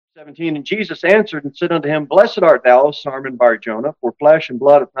17, and Jesus answered and said unto him, Blessed art thou, Simon Bar-Jonah, for flesh and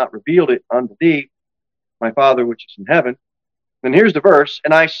blood hath not revealed it unto thee, my Father which is in heaven. And here's the verse,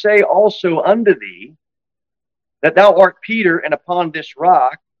 And I say also unto thee, that thou art Peter, and upon this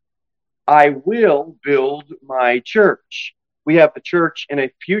rock I will build my church. We have the church in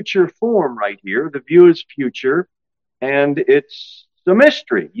a future form right here. The view is future, and it's a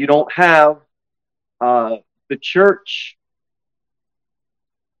mystery. You don't have the church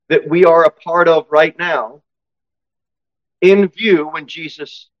that we are a part of right now in view when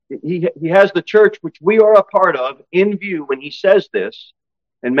Jesus, he has the church which we are a part of in view when he says this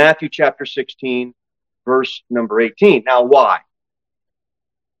in Matthew chapter 16, verse number 18. Now, why?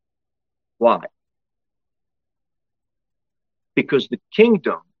 Why? Because the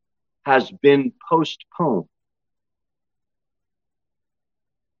kingdom has been postponed.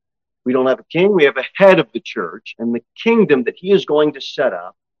 We don't have a king, we have a head of the church, and the kingdom that he is going to set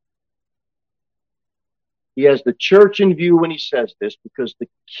up. He has the church in view when he says this because the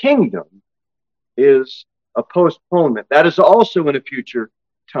kingdom is a postponement. That is also in a future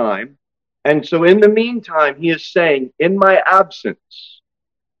time. And so in the meantime, he is saying, in my absence.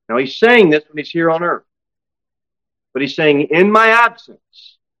 Now he's saying this when he's here on earth. But he's saying, in my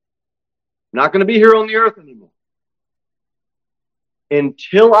absence, I'm not going to be here on the earth anymore.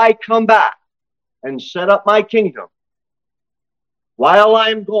 Until I come back and set up my kingdom, while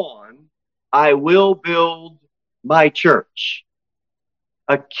I'm gone, I will build my church.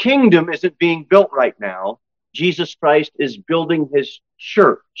 A kingdom isn't being built right now. Jesus Christ is building his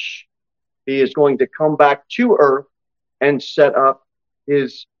church. He is going to come back to earth and set up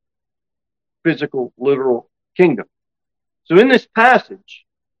his physical, literal kingdom. So in this passage,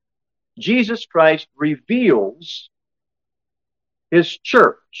 Jesus Christ reveals his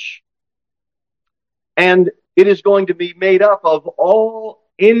church. And it is going to be made up of all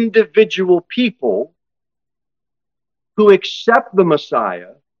individual people who accept the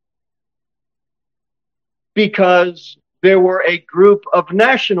Messiah because there were a group of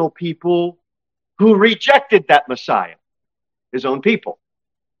national people who rejected that Messiah, his own people.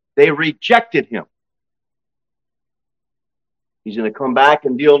 They rejected him. He's going to come back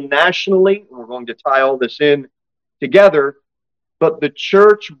and deal nationally. We're going to tie all this in together. But the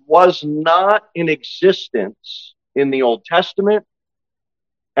church was not in existence in the Old Testament.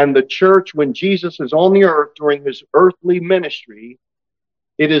 And the church, when Jesus is on the earth during his earthly ministry,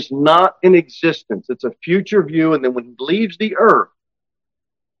 it is not in existence. It's a future view. And then when he leaves the earth,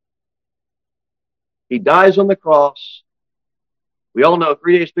 he dies on the cross. We all know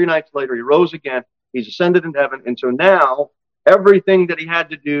 3 days, 3 nights later, he rose again. He's ascended in heaven. And so now everything that he had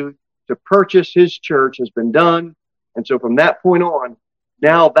to do to purchase his church has been done. And so from that point on,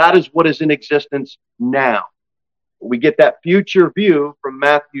 now that is what is in existence now. We get that future view from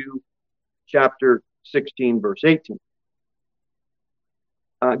Matthew chapter 16, verse 18.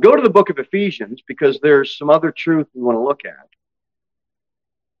 Go to the book of Ephesians because there's some other truth we want to look at.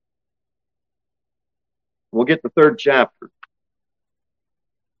 We'll get the 3rd chapter.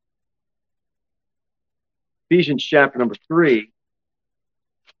 Ephesians chapter number 3.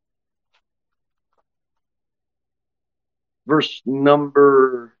 Verse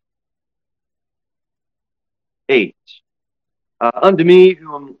number 8. Unto me,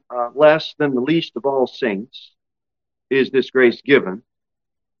 who am less than the least of all saints, is this grace given,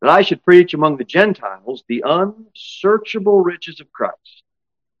 that I should preach among the Gentiles the unsearchable riches of Christ.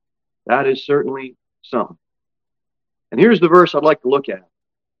 That is certainly something. And here's the verse I'd like to look at.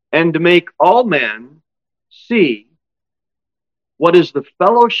 And to make all men see what is the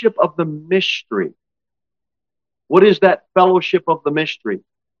fellowship of the mystery. What is that fellowship of the mystery?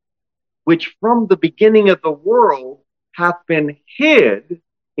 Which from the beginning of the world hath been hid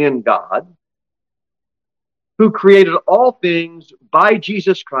in God, who created all things by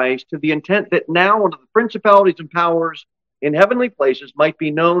Jesus Christ, to the intent that now unto the principalities and powers in heavenly places might be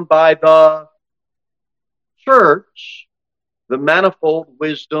known by the church, the manifold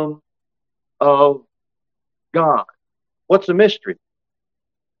wisdom of God. What's a mystery?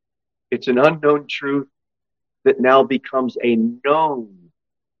 It's an unknown truth that now becomes a known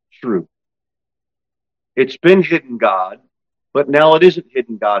truth. It's been hidden God, but now it isn't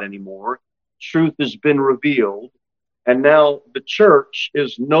hidden God anymore. Truth has been revealed, and now the church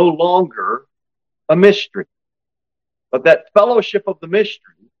is no longer a mystery. But that fellowship of the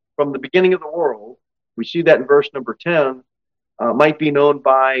mystery from the beginning of the world, we see that in verse number 10, might be known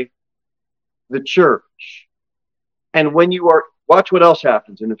by the church. And when you are, watch what else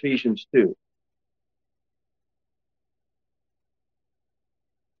happens in Ephesians 2.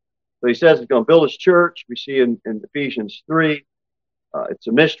 So he says he's going to build his church. We see in Ephesians 3 It's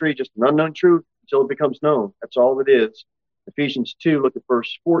a mystery, just an unknown truth until it becomes known. That's all it is. Ephesians 2, look at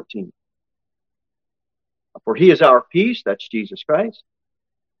verse 14. For he is our peace, that's Jesus Christ,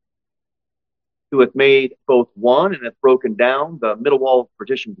 who hath made both one and hath broken down the middle wall of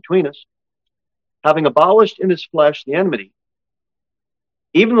partition between us, having abolished in his flesh the enmity,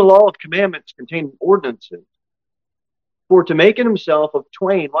 even the law of commandments containing ordinances, for to make in himself of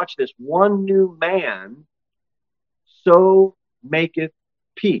twain, watch this, one new man, so maketh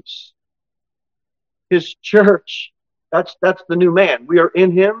peace. His church, that's the new man. We are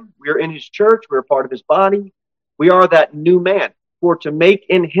in him. We are in his church. We are part of his body. We are that new man. For to make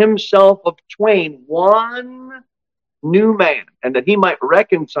in himself of twain one new man, and that he might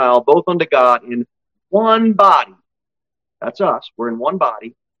reconcile both unto God in one body. That's us. We're in one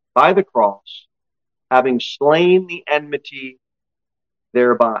body by the cross, having slain the enmity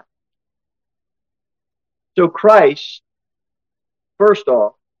thereby. So Christ, first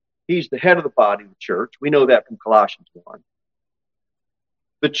off, he's the head of the body of the church. We know that from Colossians 1.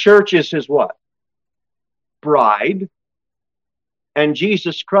 The church is his what? Bride. And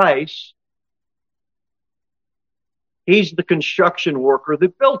Jesus Christ, he's the construction worker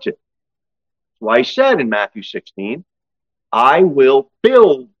that built it. That's why he said in Matthew 16, I will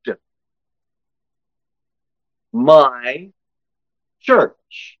build my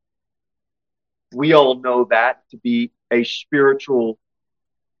church. We all know that to be a spiritual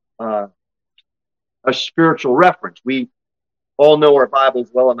reference. We all know our Bibles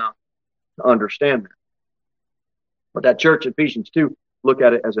well enough to understand that. But that church, Ephesians 2, look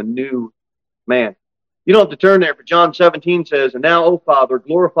at it as a new man. You don't have to turn there, but John 17 says, And now, O Father,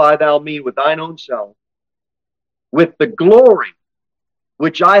 glorify thou me with thine own self, with the glory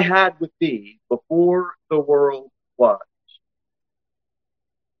which I had with thee before the world was.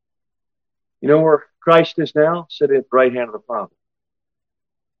 You know where Christ is now? Sitting at the right hand of the Father.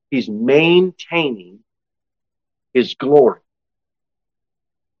 He's maintaining his glory.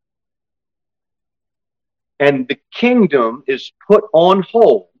 And the kingdom is put on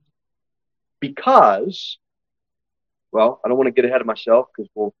hold because, well, I don't want to get ahead of myself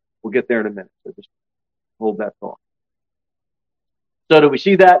because we'll get there in a minute. So just hold that thought. So do we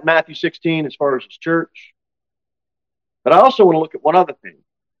see that in Matthew 16 as far as his church? But I also want to look at one other thing.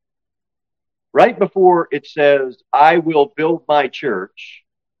 Right before it says, I will build my church,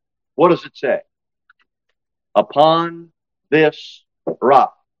 what does it say? Upon this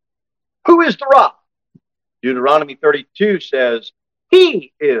rock. Who is the rock? Deuteronomy 32 says,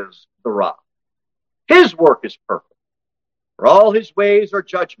 he is the rock. His work is perfect. For all his ways are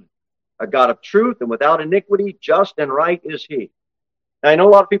judgment. A God of truth and without iniquity, just and right is he. Now, I know a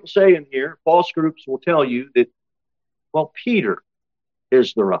lot of people say in here, false groups will tell you that, well, Peter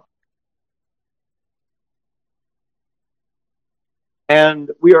is the rock. And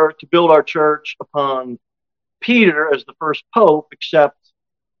we are to build our church upon Peter as the first pope, except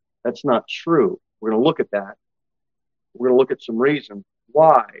that's not true. We're going to look at that. We're going to look at some reasons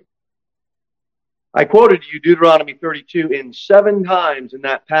why. I quoted you Deuteronomy 32 in 7 times in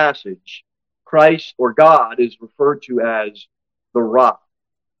that passage. Christ or God is referred to as the rock.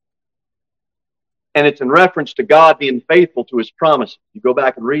 And it's in reference to God being faithful to his promises. You go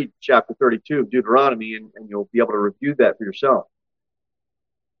back and read chapter 32 of Deuteronomy and you'll be able to review that for yourself.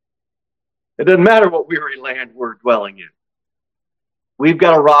 It doesn't matter what weary land we're dwelling in. We've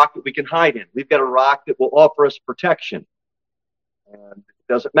got a rock that we can hide in. We've got a rock that will offer us protection. And it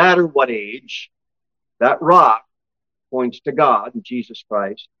doesn't matter what age, that rock points to God, and Jesus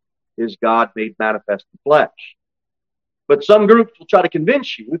Christ is God made manifest in flesh. But some groups will try to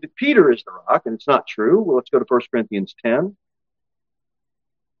convince you that Peter is the rock, and it's not true. Well, let's go to 1 Corinthians 10.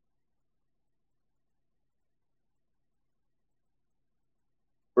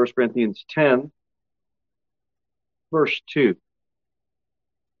 First Corinthians 10, verse 2.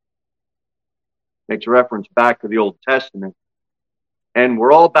 Makes a reference back to the Old Testament. And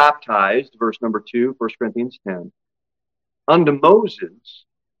we're all baptized, verse number 2, 1 Corinthians 10, unto Moses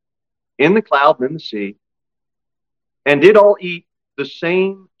in the cloud and in the sea, and did all eat the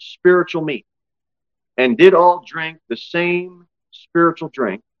same spiritual meat, and did all drink the same spiritual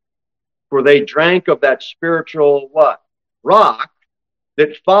drink, for they drank of that spiritual what? Rock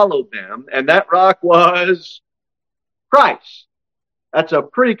that followed them, and that rock was Christ. That's a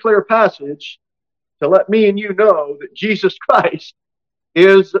pretty clear passage to let me and you know that Jesus Christ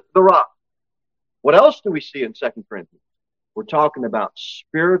is the rock. What else do we see in 2 Corinthians? We're talking about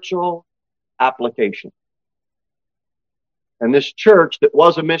spiritual application. And this church that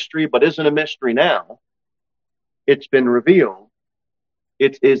was a mystery but isn't a mystery now, it's been revealed.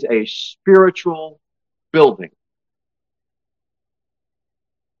 It is a spiritual building.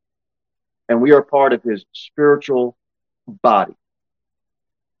 And we are part of his spiritual body.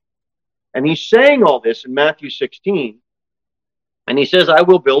 And he's saying all this in Matthew 16. And he says, I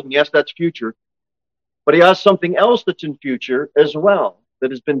will build. And yes, that's future. But he has something else that's in future as well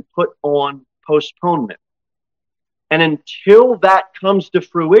that has been put on postponement. And until that comes to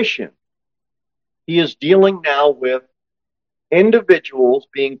fruition, he is dealing now with individuals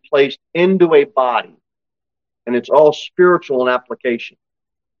being placed into a body. And it's all spiritual in application.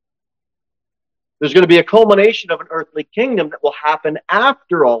 There's going to be a culmination of an earthly kingdom that will happen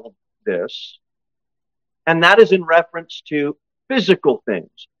after all of this. And that is in reference to physical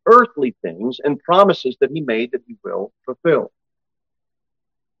things, earthly things, and promises that he made that he will fulfill.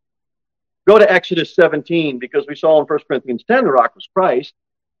 Go to Exodus 17, because we saw in 1 Corinthians 10 the rock was Christ.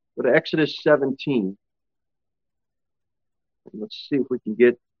 Go to Exodus 17. Let's see if we can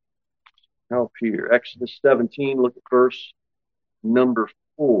get help here. Exodus 17, look at verse number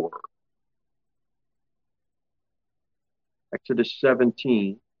 4. Exodus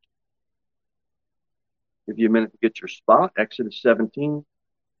 17. Give you a minute to get your spot. Exodus 17.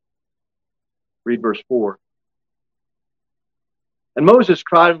 Read verse 4. And Moses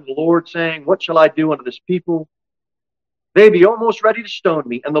cried unto the Lord, saying, What shall I do unto this people? They be almost ready to stone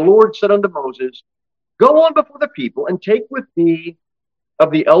me. And the Lord said unto Moses, Go on before the people, and take with thee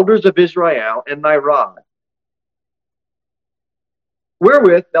of the elders of Israel and thy rod,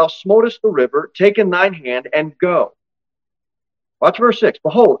 wherewith thou smotest the river, take in thine hand, and go. Watch verse 6.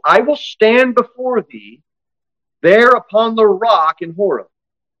 Behold, I will stand before thee there upon the rock in Horeb,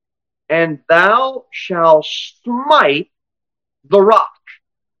 and thou shalt smite the rock.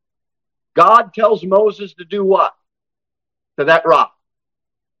 God tells Moses to do what? To that rock.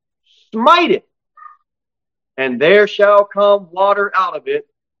 Smite it. And there shall come water out of it,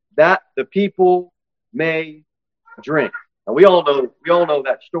 that the people may drink. Now we all know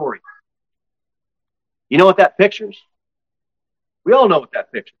that story. You know what that pictures? We all know what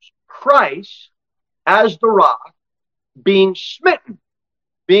that pictures. Christ as the rock being smitten,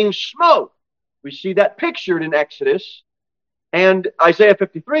 being smote. We see that pictured in Exodus. And Isaiah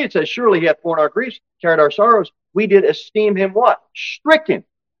 53, it says, Surely he hath borne our griefs, carried our sorrows. We did esteem him what? Stricken.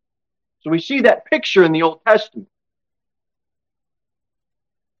 So we see that picture in the Old Testament.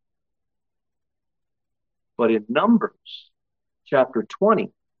 But in Numbers chapter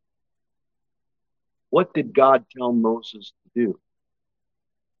 20, what did God tell Moses to do?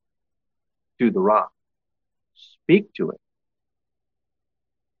 To the rock. Speak to it.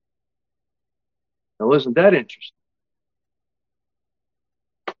 Now, isn't that interesting?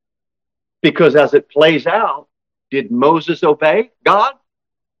 Because as it plays out, did Moses obey God?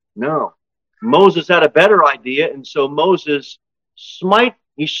 No. Moses had a better idea, and so Moses smote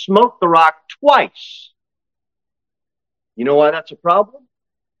the rock twice. You know why that's a problem?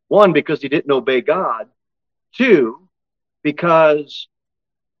 One, because he didn't obey God. Two, because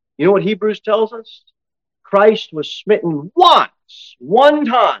you know what Hebrews tells us? Christ was smitten once, one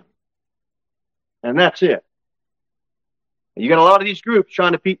time, and that's it. And you got a lot of these groups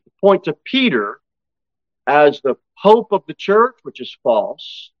trying to point to Peter as the Pope of the church, which is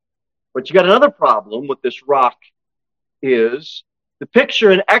false. But you got another problem with this rock is the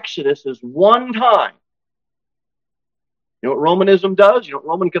picture in Exodus is one time. You know what Romanism does? You know what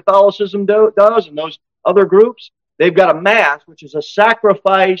Roman Catholicism does and those other groups? They've got a mass, which is a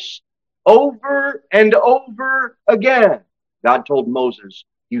sacrifice over and over again. God told Moses,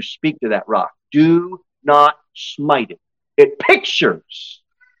 you speak to that rock. Do not smite it. It pictures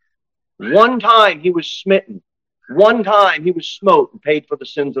one time he was smitten. One time he was smote and paid for the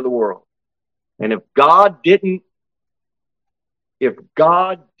sins of the world. And if God didn't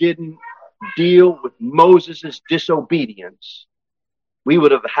deal with Moses' disobedience, we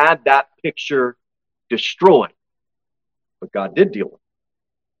would have had that picture destroyed. But God did deal with it.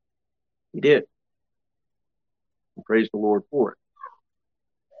 He did. And praise the Lord for it.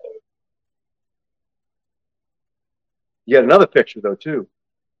 You had another picture, though, too.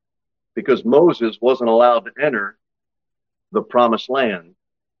 Because Moses wasn't allowed to enter the promised land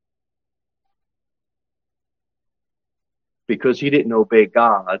because he didn't obey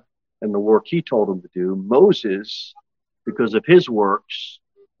God and the work he told him to do. Moses, because of his works,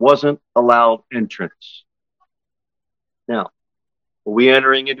 wasn't allowed entrance. Now, are we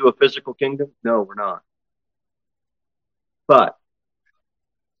entering into a physical kingdom? No, we're not. But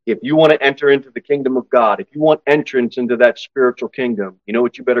if you want to enter into the kingdom of God, if you want entrance into that spiritual kingdom, you know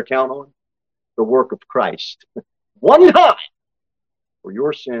what you better count on? The work of Christ. One time for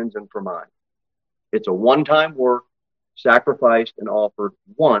your sins and for mine. It's a one-time work, sacrificed and offered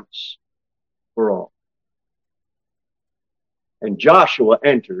once for all. And Joshua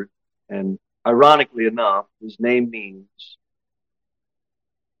entered, And ironically enough, his name means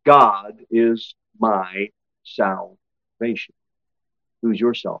God is my salvation. Who's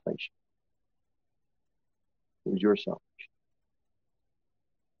your salvation? Who's your salvation?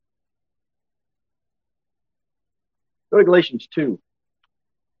 Go to Galatians 2.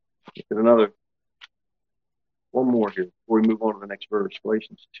 Look at one more here before we move on to the next verse.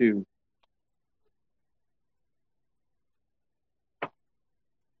 Galatians 2.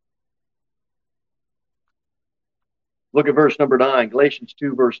 Look at verse number 9. Galatians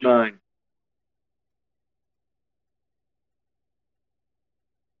 2, verse 9.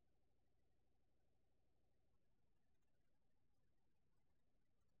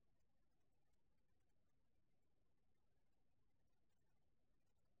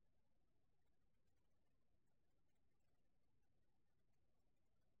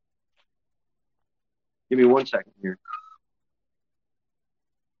 Give me 1 second here.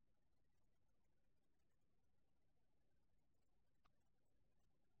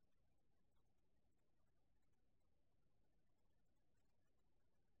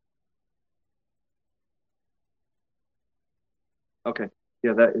 Okay.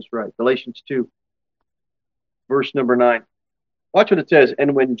 Yeah, that is right. Galatians 2, verse number 9. Watch what it says.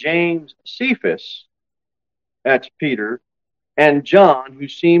 And when James, Cephas, that's Peter, and John, who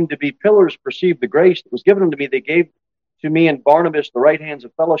seemed to be pillars, perceived the grace that was given unto me, they gave to me and Barnabas the right hands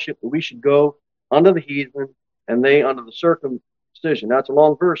of fellowship that we should go unto the heathen, and they unto the circumcision. Now, it's a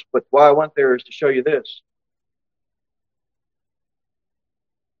long verse, but why I went there is to show you this.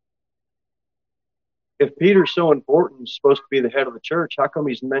 If Peter's so important, supposed to be the head of the church, how come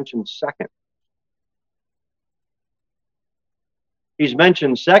he's mentioned second? He's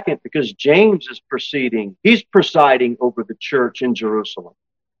mentioned second because James is proceeding. He's presiding over the church in Jerusalem.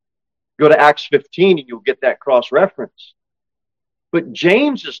 Go to Acts 15 and you'll get that cross-reference. But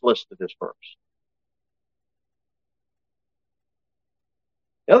James is listed as first.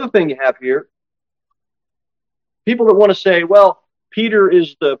 The other thing you have here, people that want to say, well,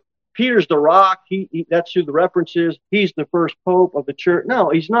 Peter's the rock. That's who the reference is. He's the first pope of the church.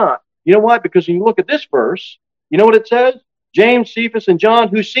 No, he's not. You know why? Because when you look at this verse, you know what it says? James, Cephas, and John,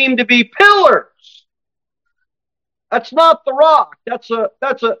 who seem to be pillars. That's not the rock. That's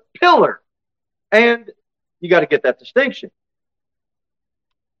a pillar. And you got to get that distinction.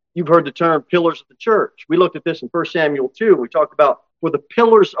 You've heard the term pillars of the church. We looked at this in 1 Samuel 2. We talked about for the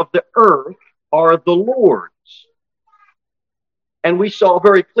pillars of the earth are the Lord's. And we saw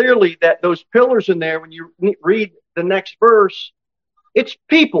very clearly that those pillars in there, when you read the next verse, it's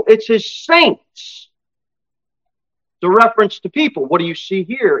people. It's his saints. The reference to people. What do you see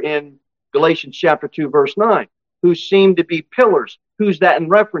here in Galatians chapter 2, verse 9? Who seem to be pillars. Who's that in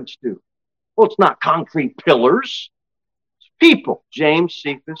reference to? Well, it's not concrete pillars. It's people. James,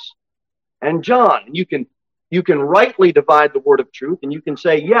 Cephas, and John. And you can rightly divide the word of truth, and you can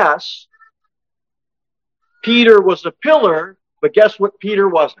say, yes, Peter was a pillar, but guess what Peter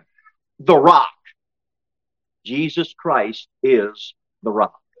wasn't? The rock. Jesus Christ is the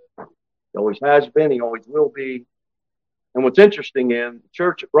rock. He always has been, he always will be. And what's interesting in the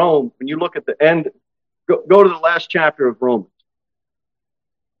church at Rome, when you look at the end, go to the last chapter of Romans.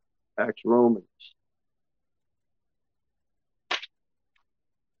 Acts Romans.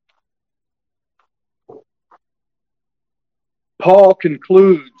 Paul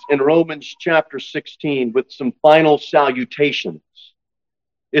concludes in Romans chapter 16 with some final salutations.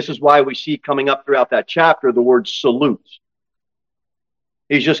 This is why we see coming up throughout that chapter the word salute.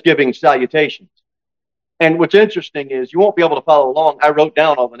 He's just giving salutations. And what's interesting is you won't be able to follow along. I wrote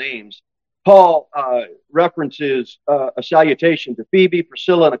down all the names. Paul references a salutation to Phoebe,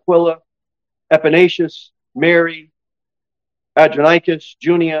 Priscilla, and Aquila, Epaphras, Mary, Andronicus,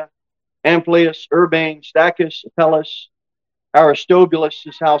 Junia, Amplias, Urbane, Stachys, Apelles,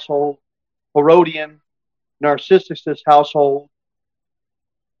 Aristobulus' household, Herodian, Narcissus' household,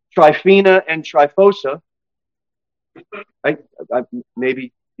 Tryphena and Tryphosa.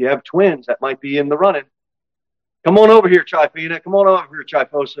 Maybe you have twins that might be in the running. Come on over here, Tryphena. Come on over here,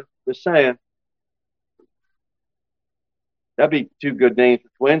 Tryphosa. Just saying. That'd be two good names for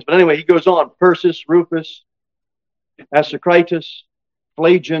twins. But anyway, he goes on. Persis, Rufus, Asyncritus,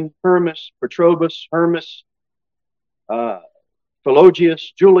 Pelagian, Hermas, Petrobus, Hermas,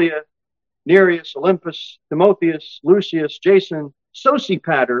 Philologius, Julia, Nereus, Olympus, Timotheus, Lucius, Jason,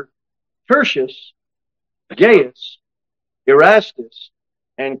 Sosipater, Tertius, Gaius, Erastus,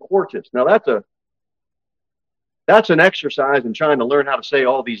 and Quartus. Now that's an exercise in trying to learn how to say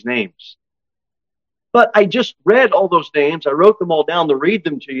all these names. But I just read all those names. I wrote them all down to read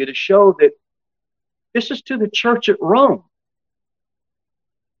them to you to show that this is to the church at Rome.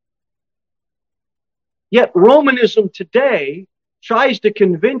 Yet Romanism today tries to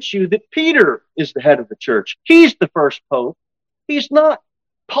convince you that Peter is the head of the church. He's the first pope. He's not.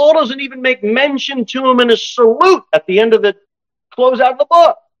 Paul doesn't even make mention to him in a salute at the end of the close out of the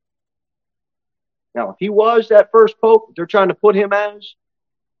book. Now, if he was that first pope they're trying to put him as,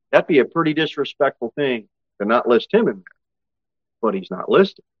 that'd be a pretty disrespectful thing to not list him in there. But he's not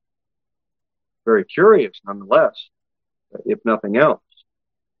listed. Very curious, nonetheless, if nothing else.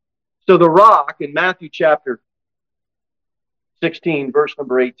 So the rock in Matthew chapter 16, verse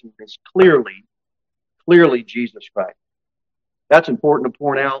number 18, is clearly Jesus Christ. That's important to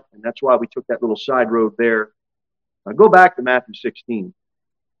point out, and that's why we took that little side road there. Go back to Matthew 16.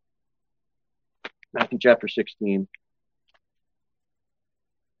 Matthew chapter 16.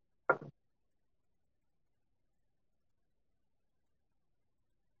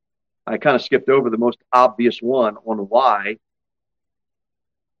 I kind of skipped over the most obvious one on why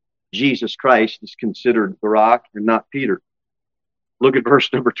Jesus Christ is considered the rock and not Peter. Look at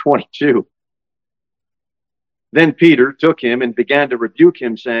verse number 22. Then Peter took him and began to rebuke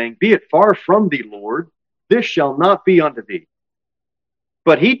him, saying, Be it far from thee, Lord, this shall not be unto thee.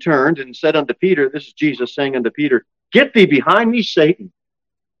 But he turned and said unto Peter, this is Jesus saying unto Peter, Get thee behind me, Satan.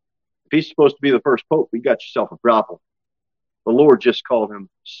 If he's supposed to be the first pope, you got yourself a problem. The Lord just called him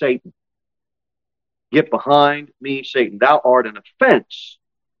Satan. Get behind me, Satan. Thou art an offense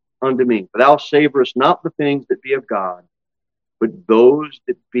unto me. For thou savorest not the things that be of God, but those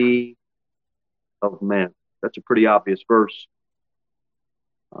that be of men. That's a pretty obvious verse.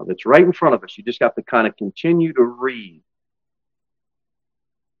 That's right in front of us. You just have to kind of continue to read.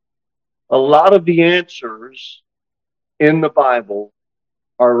 A lot of the answers in the Bible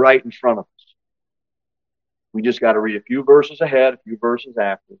are right in front of us. We just got to read a few verses ahead, a few verses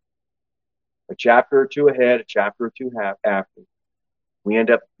after. A chapter or two ahead, a chapter or two after. We end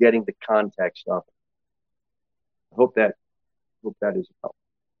up getting the context of it. I hope that is helpful.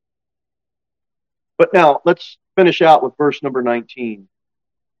 But now, let's finish out with verse number 19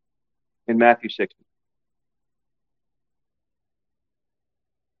 in Matthew 16.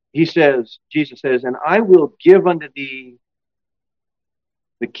 Jesus says, And I will give unto thee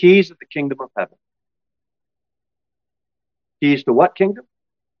the keys of the kingdom of heaven. Keys to what kingdom?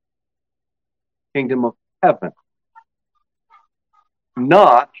 Kingdom of heaven.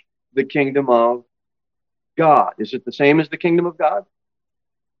 Not the kingdom of God. Is it the same as the kingdom of God?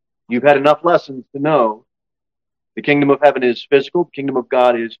 You've had enough lessons to know the kingdom of heaven is physical, the kingdom of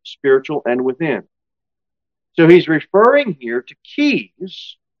God is spiritual and within. So he's referring here to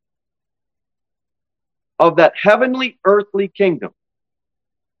keys of that heavenly, earthly kingdom.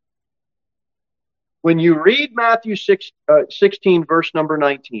 When you read Matthew 16, verse number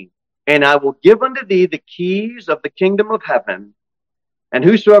 19, And I will give unto thee the keys of the kingdom of heaven, and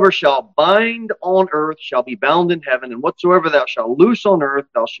whosoever shall bind on earth shall be bound in heaven, and whatsoever thou shalt loose on earth,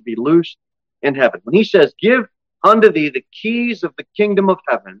 thou shalt be loosed in heaven. When he says, Give unto thee the keys of the kingdom of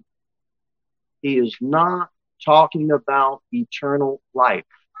heaven, he is not talking about eternal life.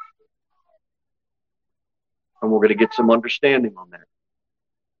 And we're going to get some understanding on that.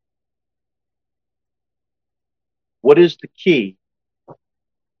 What is the key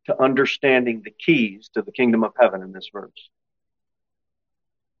to understanding the keys to the kingdom of heaven in this verse?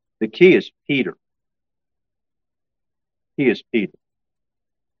 The key is Peter. He is Peter.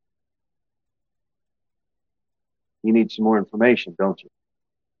 You need some more information, don't you?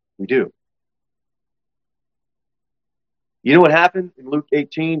 We do. You know what happened in Luke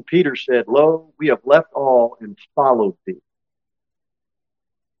 18? Peter said, Lo, we have left all and followed thee.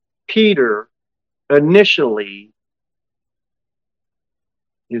 Peter initially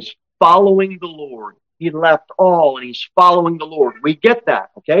is following the Lord. He left all and he's following the Lord. We get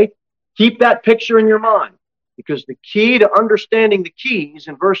that, okay? Keep that picture in your mind, because the key to understanding the keys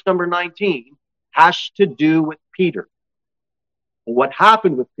in verse number 19 has to do with Peter. Well, what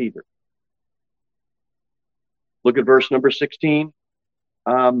happened with Peter? Look at verse number 16,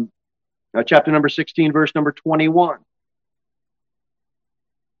 chapter number 16, verse number 21.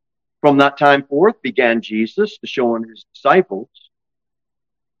 From that time forth began Jesus to show unto his disciples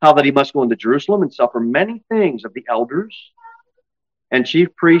how that he must go into Jerusalem and suffer many things of the elders and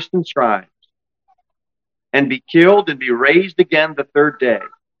chief priests and scribes, and be killed and be raised again the third day.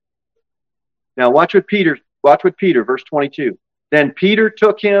 Now watch what Peter, verse 22. Then Peter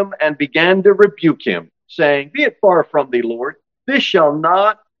took him and began to rebuke him, saying, Be it far from thee, Lord, this shall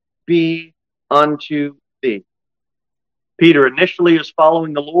not be unto thee. Peter initially is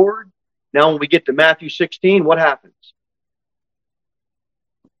following the Lord. Now when we get to Matthew 16, what happens?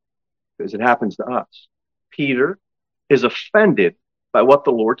 Because it happens to us. Peter is offended by what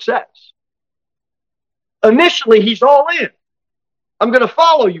the Lord says. Initially, he's all in. I'm going to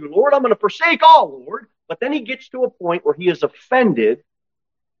follow you, Lord. I'm going to forsake all, Lord. But then he gets to a point where he is offended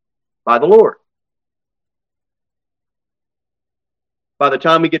by the Lord. By the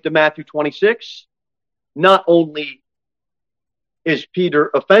time we get to Matthew 26, not only is Peter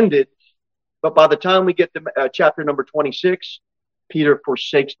offended, but by the time we get to chapter number 26, Peter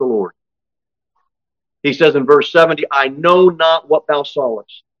forsakes the Lord. He says in verse 70, I know not what thou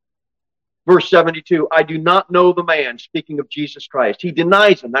sawest. Verse 72, I do not know the man, speaking of Jesus Christ. He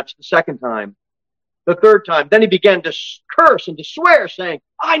denies him. That's the second time. The third time, then he began to curse and to swear, saying,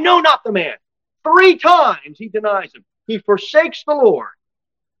 I know not the man. 3 times he denies him. He forsakes the Lord.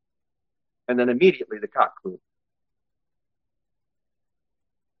 And then immediately the cock crew.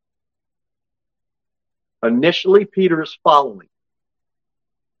 Initially, Peter is following.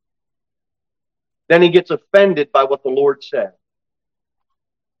 Then he gets offended by what the Lord said.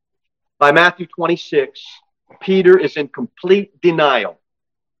 By Matthew 26, Peter is in complete denial.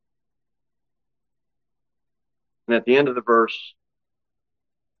 And at the end of the verse,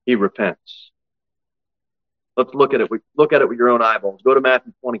 he repents. Let's look at it. Look at it with your own eyeballs. Go to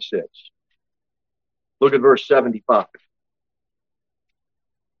Matthew 26. Look at verse 75.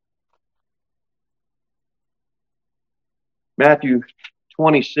 Matthew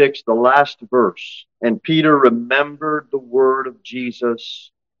 26, the last verse. And Peter remembered the word of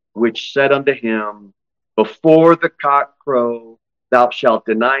Jesus, which said unto him, before the cock crow, thou shalt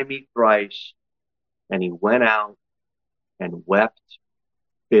deny me thrice. And he went out and wept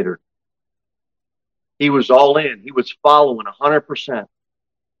bitterly. He was all in. He was following 100%.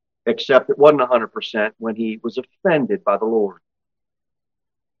 Except it wasn't 100% when he was offended by the Lord.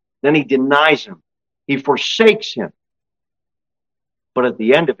 Then he denies him. He forsakes him. But at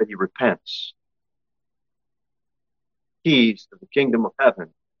the end of it, he repents. Keys to the kingdom of heaven.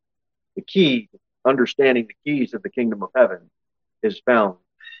 The key, understanding the keys of the kingdom of heaven, is found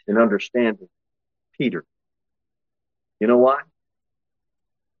in understanding Peter. You know why?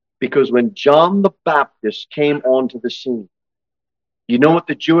 Because when John the Baptist came onto the scene, you know what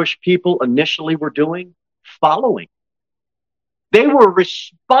the Jewish people initially were doing? Following. They were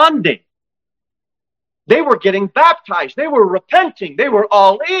responding. They were getting baptized. They were repenting. They were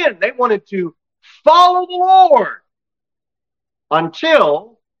all in. They wanted to follow the Lord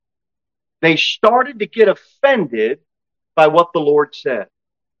until they started to get offended by what the Lord said.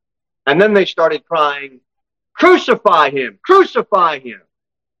 And then they started crying, crucify him, crucify him.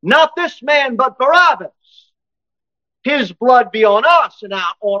 Not this man, but Barabbas. His blood be on us and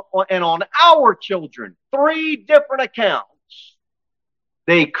on our children. 3 different accounts.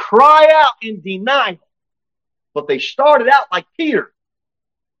 They cry out in denial. But they started out like Peter.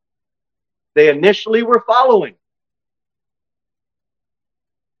 They initially were following.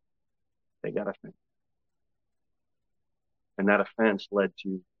 They got offended. And that offense led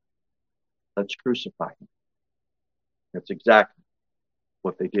to, let's crucify him. That's exactly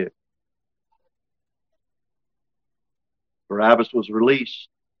what they did. Barabbas was released.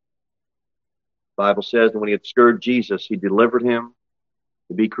 The Bible says that when he had scourged Jesus, he delivered him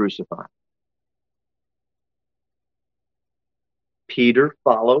to be crucified. Peter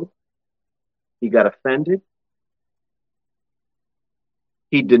followed. He got offended.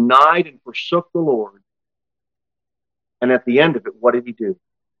 He denied and forsook the Lord. And at the end of it, what did he do?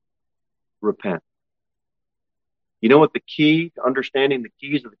 Repent. You know what the key to understanding the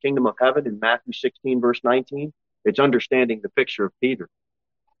keys of the kingdom of heaven in Matthew 16, verse 19? It's understanding the picture of Peter.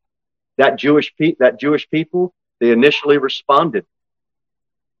 That Jewish people, they initially responded.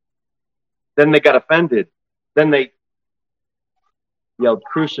 Then they got offended. Then they yelled,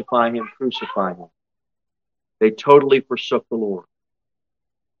 crucify him, crucify him. They totally forsook the Lord.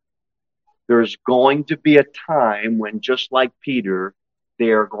 There's going to be a time when, just like Peter, they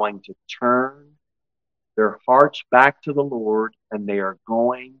are going to turn their hearts back to the Lord and they are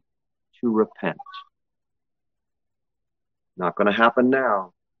going to repent. Not going to happen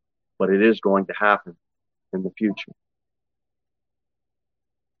now, but it is going to happen in the future.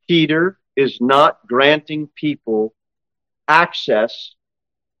 Peter is not granting people access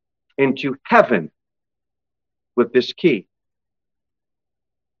into heaven with this key.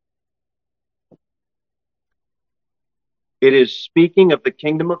 It is speaking of the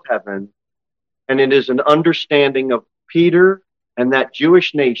kingdom of heaven, and it is an understanding of Peter and that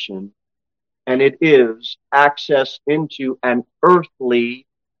Jewish nation, and it is access into an earthly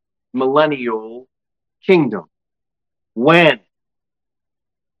millennial kingdom. When?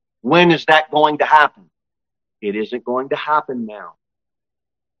 When is that going to happen? It isn't going to happen now.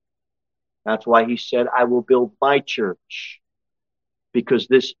 That's why he said, I will build my church. Because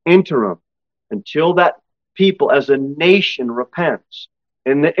this interim, until that people as a nation repents.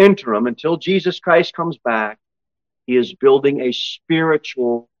 In the interim, until Jesus Christ comes back, he is building a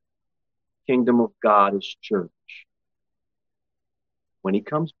spiritual kingdom of God, his church. When he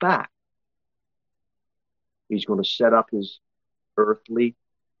comes back, he's going to set up his earthly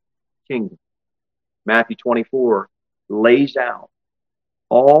kingdom. Matthew 24 lays out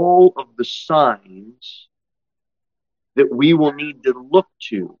all of the signs that we will need to look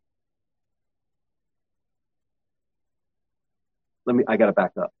to. I got to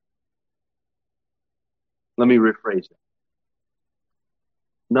back up. Let me rephrase it.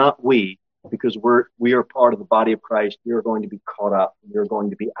 Not we, because we are part of the body of Christ. We are going to be caught up. We are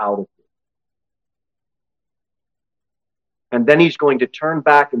going to be out of it. And then he's going to turn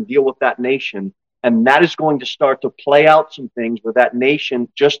back and deal with that nation. And that is going to start to play out some things where that nation,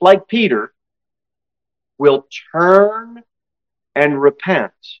 just like Peter, will turn and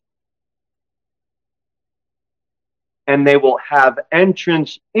repent. And they will have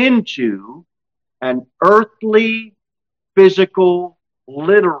entrance into an earthly, physical,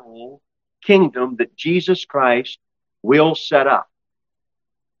 literal kingdom that Jesus Christ will set up.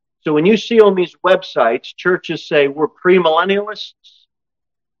 So when you see on these websites, churches say we're premillennialists,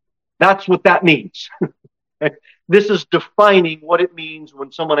 that's what that means. This is defining what it means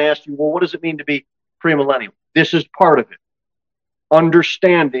when someone asks you, well, what does it mean to be premillennial? This is part of it.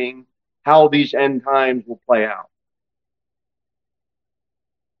 Understanding how these end times will play out.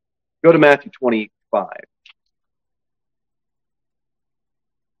 Go to Matthew 25.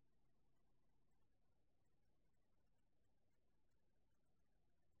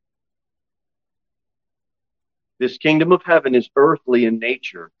 This kingdom of heaven is earthly in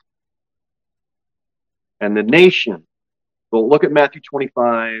nature. And the nation, well, look at Matthew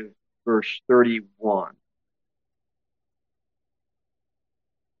 25, verse 31.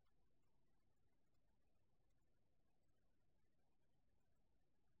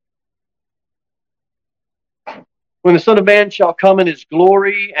 When the Son of Man shall come in his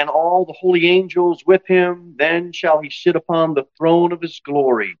glory, and all the holy angels with him, then shall he sit upon the throne of his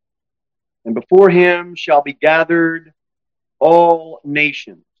glory. And before him shall be gathered all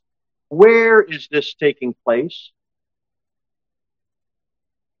nations. Where is this taking place?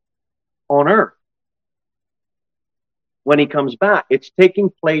 On earth. When he comes back, it's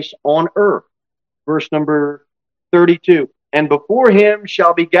taking place on earth. Verse number 32. And before him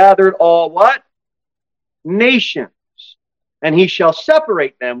shall be gathered all what? Nations. And he shall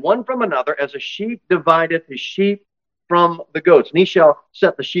separate them one from another, as a sheep divideth his sheep from the goats. And he shall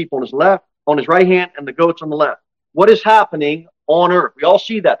set the sheep on his left, on his right hand, and the goats on the left. What is happening on earth? We all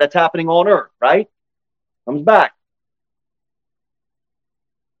see that. That's happening on earth, right? Comes back.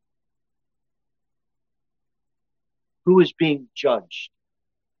 Who is being judged?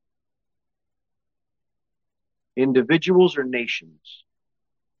 Individuals or nations?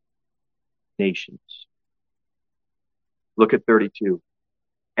 Nations. Look at 32.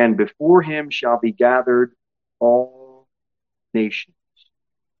 And before him shall be gathered all nations.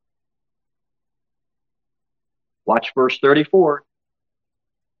 Watch verse 34.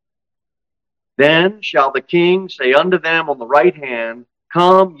 Then shall the king say unto them on the right hand,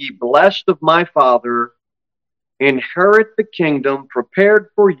 Come, ye blessed of my Father, inherit the kingdom prepared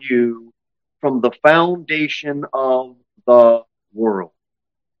for you from the foundation of the world.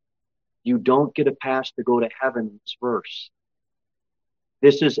 You don't get a pass to go to heaven in this verse.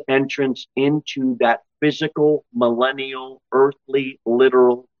 This is entrance into that physical, millennial, earthly,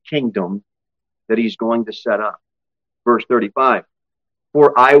 literal kingdom that he's going to set up. Verse 35.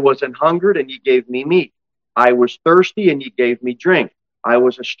 For I was an hungered, and ye gave me meat. I was thirsty, and ye gave me drink. I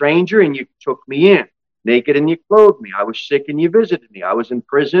was a stranger, and ye took me in. Naked, and ye clothed me. I was sick, and ye visited me. I was in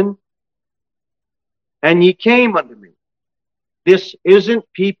prison, and ye came unto me. This isn't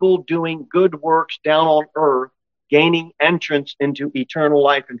people doing good works down on earth, gaining entrance into eternal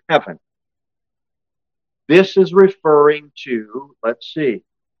life in heaven. This is referring to, let's see.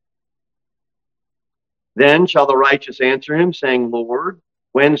 Then shall the righteous answer him, saying, Lord,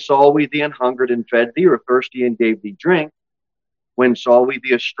 when saw we thee an hungered and fed thee, or thirsty and gave thee drink? When saw we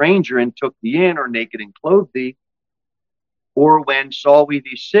thee a stranger and took thee in, or naked and clothed thee? Or when saw we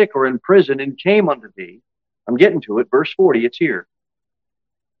thee sick or in prison and came unto thee? I'm getting to it. Verse 40, it's here.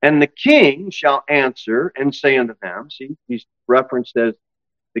 And the king shall answer and say unto them, see, he's referenced as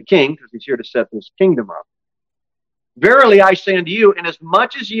the king because he's here to set this kingdom up. Verily I say unto you,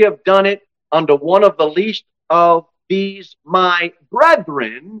 inasmuch as ye have done it unto one of the least of these my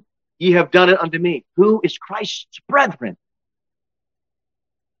brethren, ye have done it unto me. Who is Christ's brethren?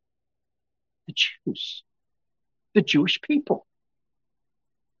 The Jews, the Jewish people.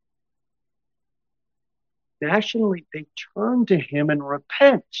 nationally, they turn to him and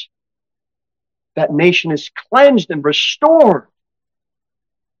repent. That nation is cleansed and restored.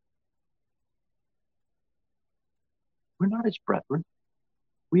 We're not his brethren.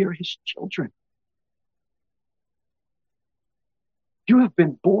 We are his children. You have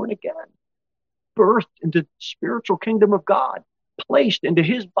been born again, birthed into the spiritual kingdom of God, placed into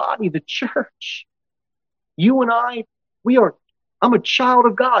his body, the church. You and I, I'm a child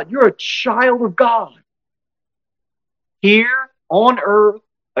of God. You're a child of God. Here on earth,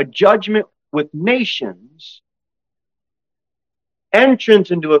 a judgment with nations,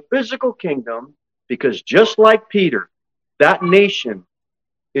 entrance into a physical kingdom, because just like Peter, that nation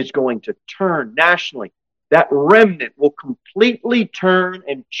is going to turn nationally. That remnant will completely turn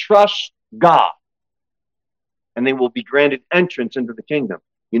and trust God, and they will be granted entrance into the kingdom.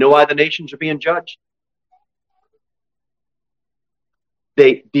 You know why the nations are being judged?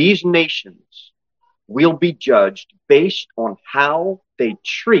 These nations will be judged based on how they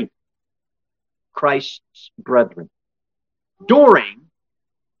treat Christ's brethren. During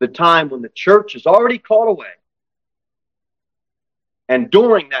the time when the church is already called away, and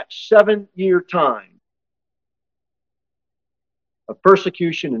during that 7-year time of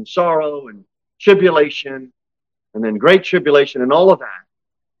persecution and sorrow and tribulation, and then great tribulation and all of that,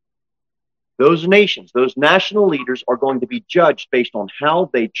 those nations, those national leaders are going to be judged based on how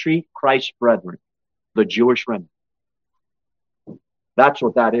they treat Christ's brethren, the Jewish remnant. That's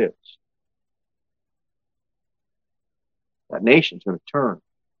what that is. That nation's going to turn,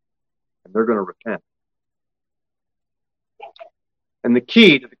 and they're going to repent. And the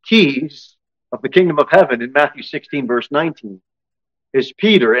key to the keys of the kingdom of heaven in Matthew 16, verse 19, is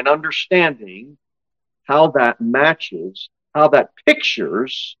Peter in understanding how that matches, how that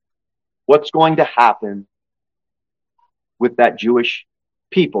pictures what's going to happen with that Jewish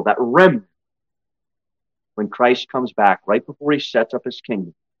people, that remnant, when Christ comes back, right before he sets up his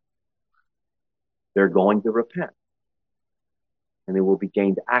kingdom. They're going to repent, and they will be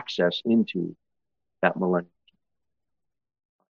gained access into that millennium.